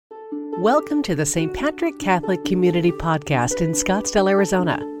Welcome to the St. Patrick Catholic Community Podcast in Scottsdale,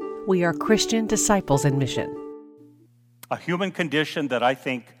 Arizona. We are Christian disciples in mission. A human condition that I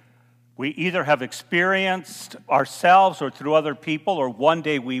think we either have experienced ourselves or through other people, or one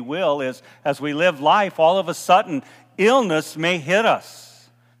day we will, is as we live life, all of a sudden, illness may hit us.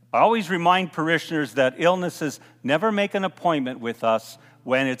 I always remind parishioners that illnesses never make an appointment with us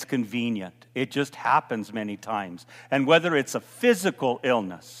when it's convenient. It just happens many times. And whether it's a physical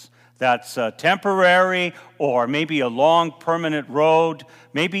illness that's temporary, or maybe a long permanent road,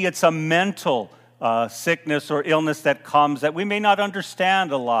 maybe it's a mental sickness or illness that comes that we may not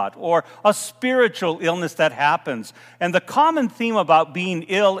understand a lot, or a spiritual illness that happens. And the common theme about being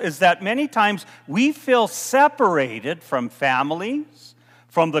ill is that many times we feel separated from families,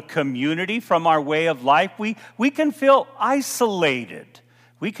 from the community, from our way of life. We can feel isolated.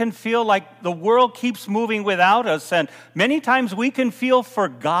 We can feel like the world keeps moving without us, and many times we can feel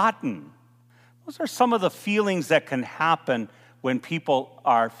forgotten. Those are some of the feelings that can happen when people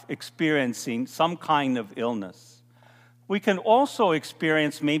are experiencing some kind of illness. We can also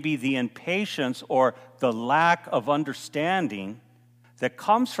experience maybe the impatience or the lack of understanding that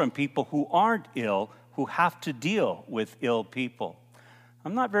comes from people who aren't ill, who have to deal with ill people.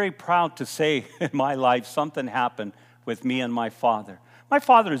 I'm not very proud to say in my life something happened with me and my father. My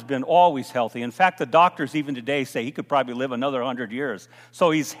father has been always healthy. In fact, the doctors even today say he could probably live another 100 years.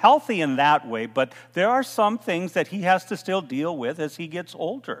 So he's healthy in that way, but there are some things that he has to still deal with as he gets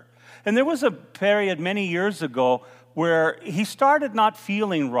older. And there was a period many years ago where he started not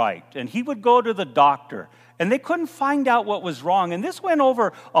feeling right, and he would go to the doctor, and they couldn't find out what was wrong. And this went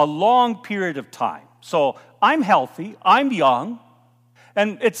over a long period of time. So I'm healthy, I'm young,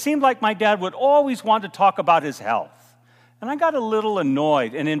 and it seemed like my dad would always want to talk about his health. And I got a little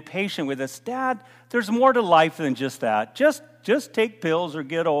annoyed and impatient with this. Dad, there's more to life than just that. Just take pills or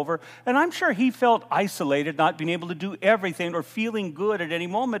get over. And I'm sure he felt isolated, not being able to do everything or feeling good at any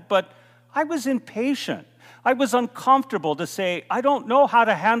moment. But I was impatient. I was uncomfortable to say, I don't know how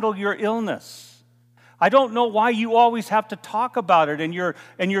to handle your illness. I don't know why you always have to talk about it, and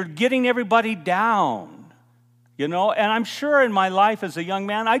you're getting everybody down. You know, and I'm sure in my life as a young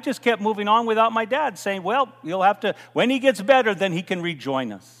man, I just kept moving on without my dad saying, well, you'll have to, when he gets better, then he can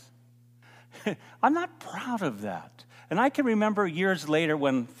rejoin us. I'm not proud of that. And I can remember years later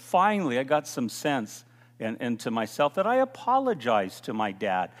when finally I got some sense into myself that I apologized to my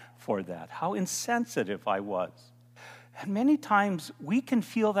dad for that, how insensitive I was. And many times we can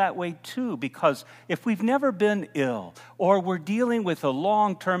feel that way too, because if we've never been ill, or we're dealing with a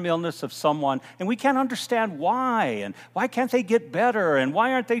long-term illness of someone, and we can't understand why, and why can't they get better, and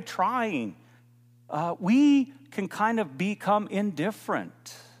why aren't they trying, we can kind of become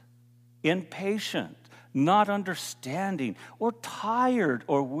indifferent, impatient, not understanding, or tired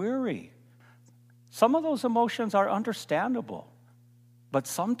or weary. Some of those emotions are understandable, but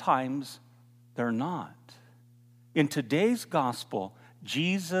sometimes they're not. In today's gospel,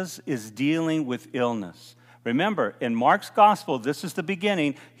 Jesus is dealing with illness. Remember, in Mark's gospel, this is the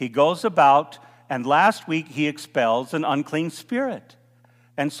beginning. He goes about, and last week he expels an unclean spirit.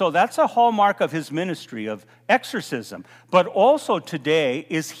 And so that's a hallmark of his ministry of exorcism. But also today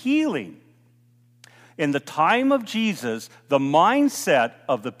is healing. In the time of Jesus, the mindset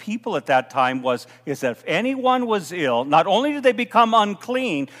of the people at that time is that if anyone was ill, not only did they become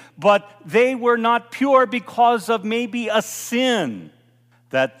unclean, but they were not pure because of maybe a sin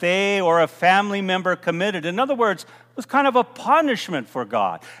that they or a family member committed. In other words, it was kind of a punishment for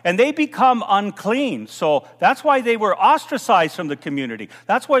God. And they become unclean. So that's why they were ostracized from the community.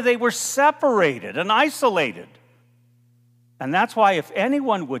 That's why they were separated and isolated. And that's why if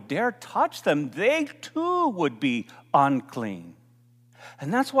anyone would dare touch them, they too would be unclean.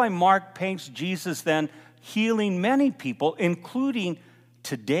 And that's why Mark paints Jesus then healing many people, including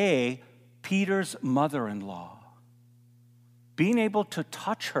today Peter's mother-in-law. Being able to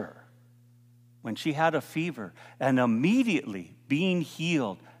touch her when she had a fever and immediately being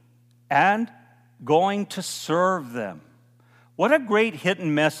healed and going to serve them. What a great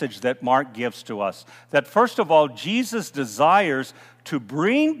hidden message that Mark gives to us. That first of all, Jesus desires to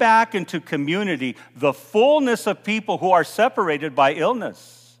bring back into community the fullness of people who are separated by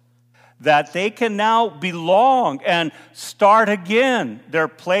illness. That they can now belong and start again their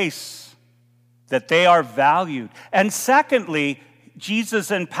place, that they are valued. And secondly, Jesus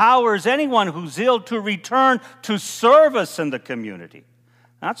empowers anyone who's ill to return to service in the community.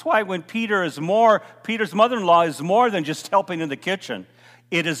 That's why when Peter's mother-in-law is more than just helping in the kitchen.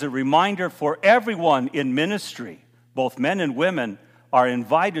 It is a reminder for everyone in ministry, both men and women, are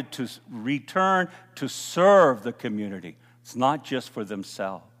invited to return to serve the community. It's not just for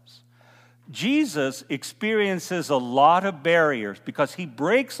themselves. Jesus experiences a lot of barriers because he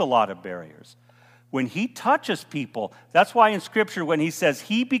breaks a lot of barriers. When he touches people, that's why in Scripture when he says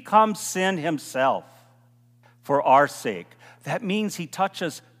he becomes sin himself for our sake, that means he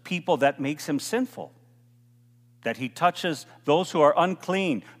touches people that makes him sinful. That he touches those who are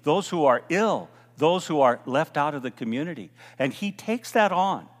unclean, those who are ill, those who are left out of the community. And he takes that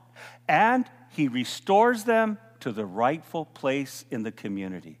on, and he restores them to the rightful place in the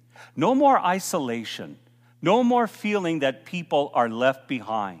community. No more isolation, no more feeling that people are left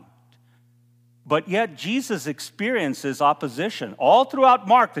behind. But yet Jesus experiences opposition. All throughout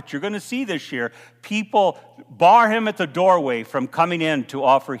Mark that you're going to see this year, people bar him at the doorway from coming in to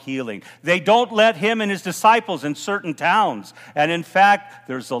offer healing. They don't let him and his disciples in certain towns. And in fact,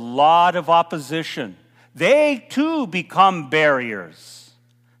 there's a lot of opposition. They too become barriers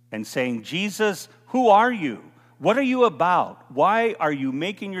and saying, Jesus, who are you? What are you about? Why are you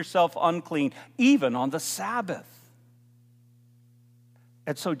making yourself unclean even on the Sabbath?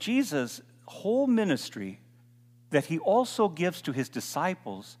 And so Jesus' whole ministry that he also gives to his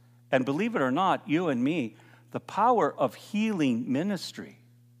disciples, and believe it or not, you and me, the power of healing ministry.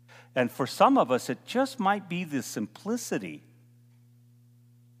 And for some of us, it just might be the simplicity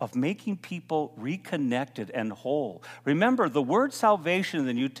of making people reconnected and whole. Remember, the word salvation in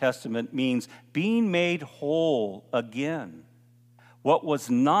the New Testament means being made whole again. What was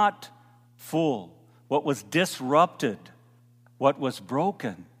not full, what was disrupted, what was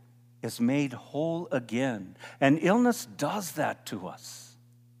broken is made whole again. And illness does that to us.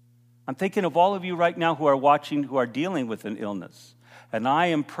 I'm thinking of all of you right now who are watching, who are dealing with an illness. And I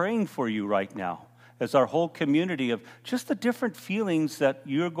am praying for you right now as our whole community of just the different feelings that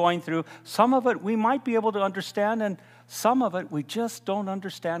you're going through. Some of it we might be able to understand, and some of it we just don't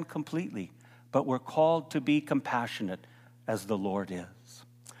understand completely. But we're called to be compassionate as the Lord is.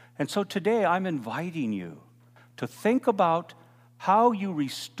 And so today I'm inviting you to think about how you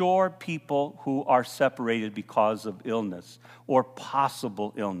restore people who are separated because of illness or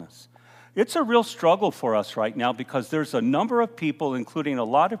possible illness. It's a real struggle for us right now because there's a number of people, including a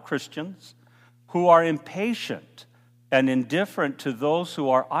lot of Christians, who are impatient and indifferent to those who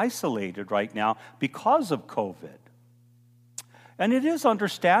are isolated right now because of COVID. And it is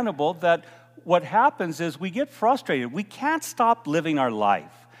understandable that what happens is we get frustrated. We can't stop living our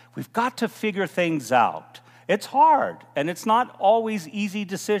life. We've got to figure things out. It's hard, and it's not always easy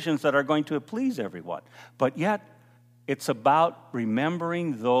decisions that are going to please everyone. But yet, it's about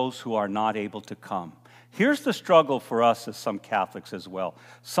remembering those who are not able to come. Here's the struggle for us as some Catholics as well.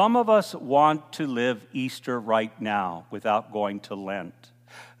 Some of us want to live Easter right now without going to Lent.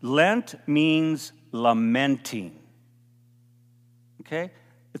 Lent means lamenting. Okay?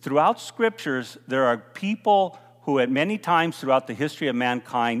 Throughout scriptures, there are people who at many times throughout the history of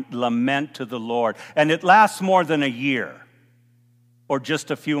mankind lament to the Lord. And it lasts more than a year or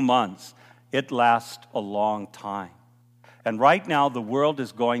just a few months. It lasts a long time. And right now the world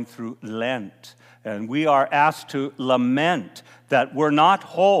is going through Lent. And we are asked to lament that we're not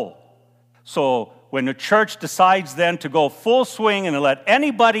whole. So when the church decides then to go full swing and to let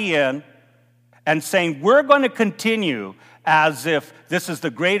anybody in and saying we're going to continue as if this is the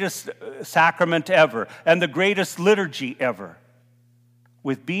greatest sacrament ever and the greatest liturgy ever,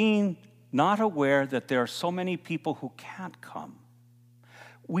 with being not aware that there are so many people who can't come.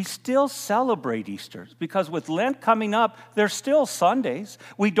 We still celebrate Easter because with Lent coming up, there's still Sundays.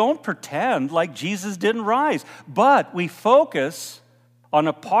 We don't pretend like Jesus didn't rise, but we focus on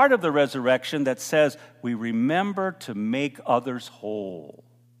a part of the resurrection that says we remember to make others whole.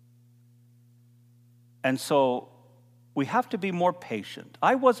 And so we have to be more patient.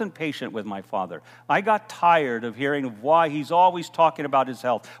 I wasn't patient with my father. I got tired of hearing of why he's always talking about his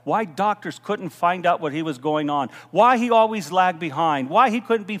health, why doctors couldn't find out what he was going on, why he always lagged behind, why he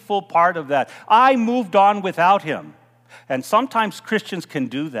couldn't be full part of that. I moved on without him. And sometimes Christians can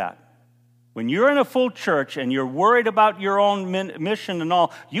do that. When you're in a full church and you're worried about your own mission and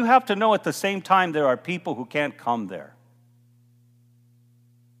all, you have to know at the same time there are people who can't come there.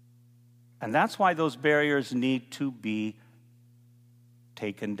 And that's why those barriers need to be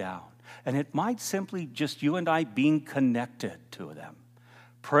taken down. And it might simply just you and I being connected to them.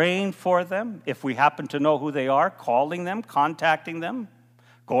 Praying for them, if we happen to know who they are, calling them, contacting them,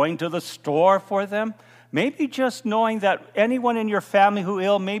 going to the store for them. Maybe just knowing that anyone in your family who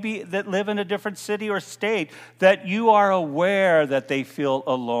ill, maybe that live in a different city or state, that you are aware that they feel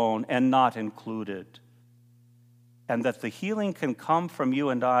alone and not included. And that the healing can come from you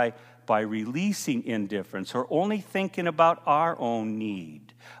and I by releasing indifference or only thinking about our own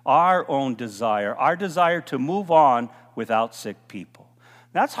need, our own desire, our desire to move on without sick people.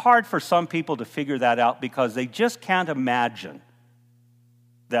 That's hard for some people to figure that out because they just can't imagine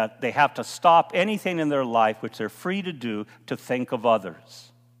that they have to stop anything in their life, which they're free to do, to think of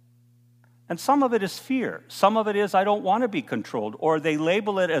others. And some of it is fear. Some of it is, I don't want to be controlled, or they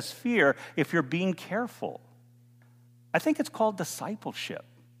label it as fear if you're being careful. I think it's called discipleship.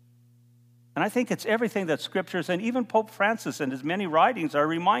 And I think it's everything that Scriptures and even Pope Francis in his many writings are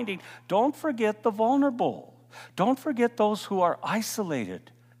reminding. Don't forget the vulnerable. Don't forget those who are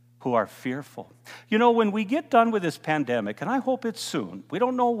isolated, who are fearful. You know, when we get done with this pandemic, and I hope it's soon, we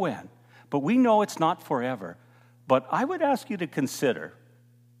don't know when, but we know it's not forever. But I would ask you to consider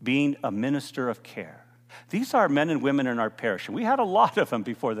being a minister of care. These are men and women in our parish. And we had a lot of them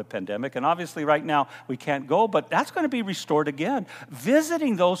before the pandemic, and obviously right now we can't go, but that's going to be restored again.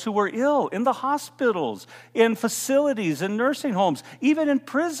 Visiting those who were ill in the hospitals, in facilities, in nursing homes, even in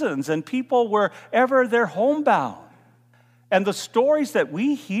prisons, and people wherever they're homebound. And the stories that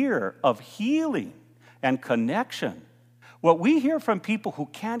we hear of healing and connection, what we hear from people who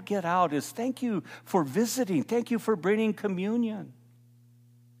can't get out is, thank you for visiting, thank you for bringing communion.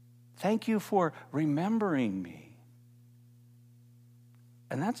 Thank you for remembering me.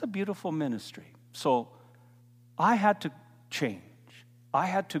 And that's a beautiful ministry. So I had to change. I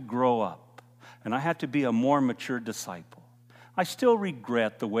had to grow up. And I had to be a more mature disciple. I still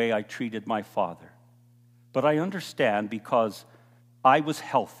regret the way I treated my father. But I understand because I was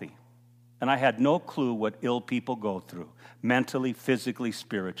healthy. And I had no clue what ill people go through, mentally, physically,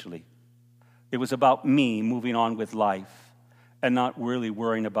 spiritually. It was about me moving on with life and not really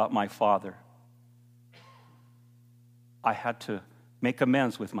worrying about my father. I had to make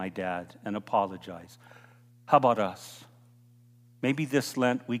amends with my dad and apologize. How about us? Maybe this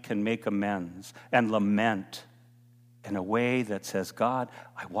Lent we can make amends and lament in a way that says, God,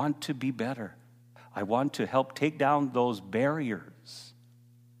 I want to be better. I want to help take down those barriers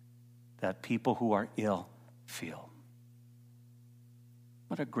that people who are ill feel.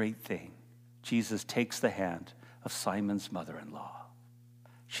 What a great thing. Jesus takes the hand of Simon's mother-in-law.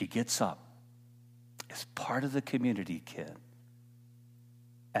 She gets up, is part of the community kid,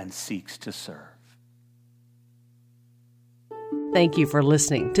 and seeks to serve. Thank you for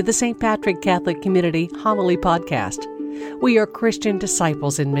listening to the St. Patrick Catholic Community Homily Podcast. We are Christian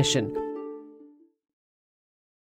disciples in mission,